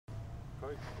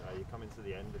coach. You're coming to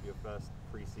the end of your first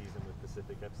pre-season with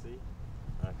Pacific FC.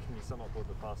 Can you sum up what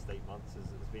the past 8 months has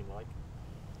been like?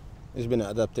 It's been an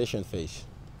adaptation phase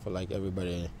for like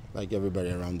everybody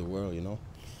around the world, you know.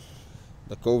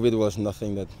 The COVID was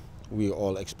nothing that we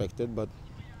all expected, but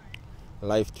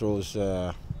life throws,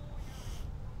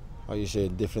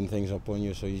 different things upon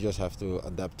you, so you just have to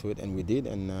adapt to it, and we did,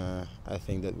 and I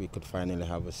think that we could finally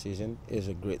have a season. It's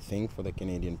a great thing for the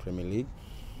Canadian Premier League,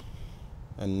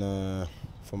 and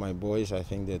for my boys, I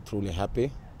think they're truly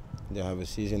happy. They have a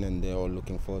season, and they're all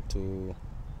looking forward to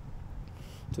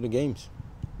the games.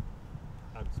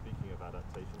 And speaking of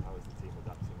adaptation, how is the team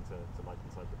adapting to life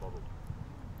inside the bubble?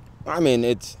 I mean,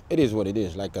 it is what it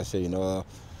is. Like I say, you know,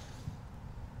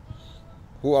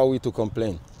 who are we to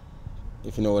complain?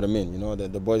 If you know what I mean, you know,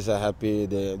 the boys are happy.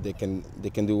 They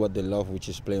can do what they love, which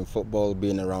is playing football,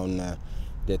 being around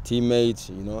their teammates,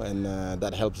 you know, and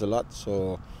that helps a lot.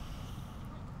 So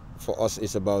for us,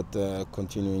 it's about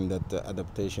continuing that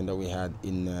adaptation that we had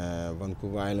in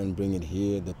Vancouver Island, bring it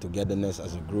here, the togetherness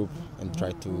as a group, and try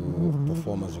to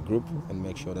perform as a group and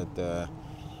make sure that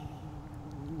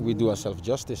we do ourselves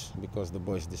justice, because the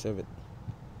boys deserve it.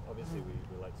 Obviously, we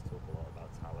like to talk a lot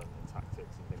about talent and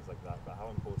tactics and things like that, but how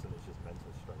important is just mental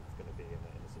strength going to be in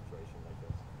a situation like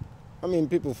this? I mean,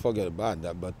 people forget about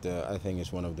that, but I think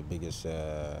it's one of the biggest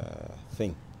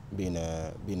thing, being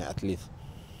an athlete,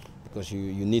 because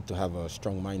you need to have a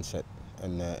strong mindset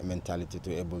and a mentality to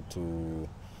be able to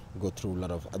go through a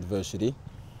lot of adversity,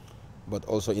 but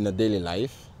also in a daily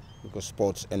life, because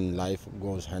sports and life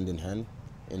goes hand in hand,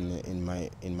 in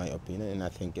my opinion. And I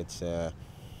think it's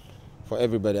for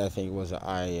everybody, I think it was an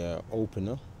eye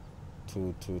opener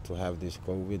to have this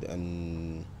COVID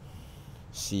and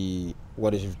see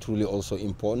what is truly also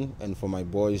important. And for my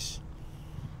boys,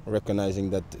 recognizing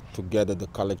that together the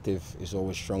collective is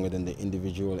always stronger than the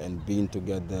individual, and being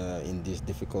together in these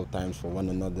difficult times for one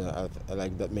another, I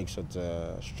like that makes us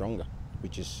stronger,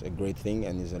 which is a great thing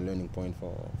and is a learning point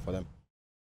for them.